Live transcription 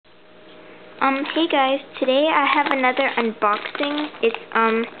Hey guys, today I have another unboxing. It's,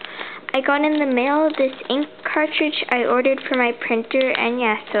 I got in the mail this ink cartridge I ordered for my printer, and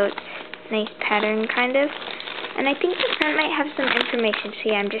yeah, so it's nice pattern, kind of. And I think the front might have some information, so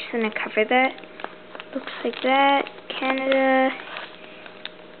yeah, I'm just gonna cover that. Looks like that, Canada,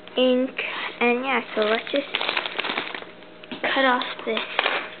 ink, and yeah, so let's just cut off this.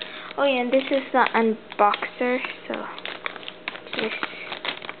 Oh yeah, and this is the unboxer, so just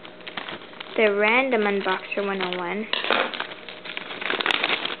the random unboxer 101.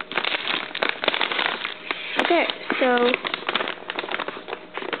 Okay, so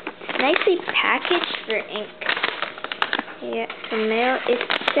nicely packaged for ink. Yeah, so mail. It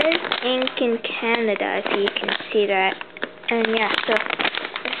says ink in Canada, if you can see that. And yeah, so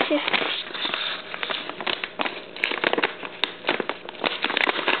let's just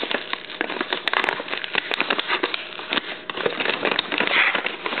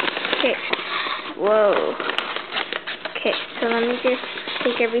whoa. Okay, so let me just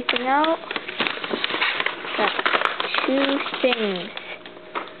take everything out. Got two things.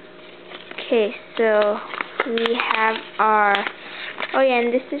 Okay, so we have our, oh yeah,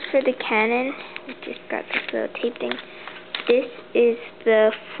 and this is for the Canon. We just got this little tape thing. This is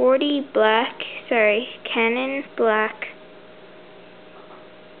the 40 black, Canon black.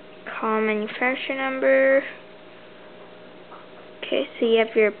 Call manufacturer number. Okay, so you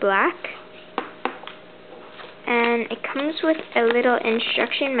have your black. And it comes with a little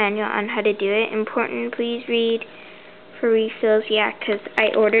instruction manual on how to do it. Important, please read for refills. Yeah, because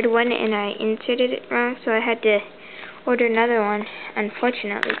I ordered one and I inserted it wrong, so I had to order another one,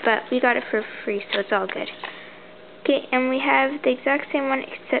 unfortunately. But we got it for free, so it's all good. Okay, and we have the exact same one,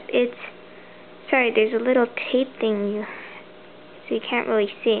 except it's, there's a little tape thing, so you can't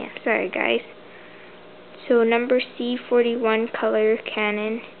really see. I'm sorry, guys. So number C41 color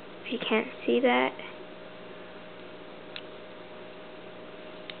Canon, if you can't see that.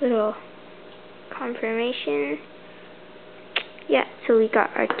 Little confirmation. Yeah, so we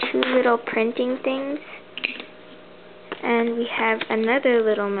got our two little printing things, and we have another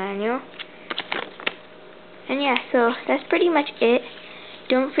little manual. And yeah, so that's pretty much it.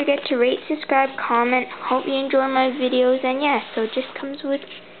 Don't forget to rate, subscribe, comment. Hope you enjoy my videos. And yeah, so it just comes with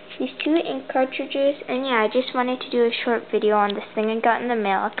these two ink cartridges. And yeah, I just wanted to do a short video on this thing I got in the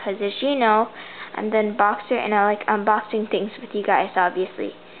mail, because as you know, I'm the unboxer and I like unboxing things with you guys,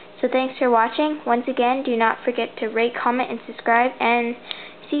 obviously. So thanks for watching. Once again, do not forget to rate, comment, and subscribe, and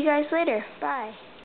see you guys later. Bye.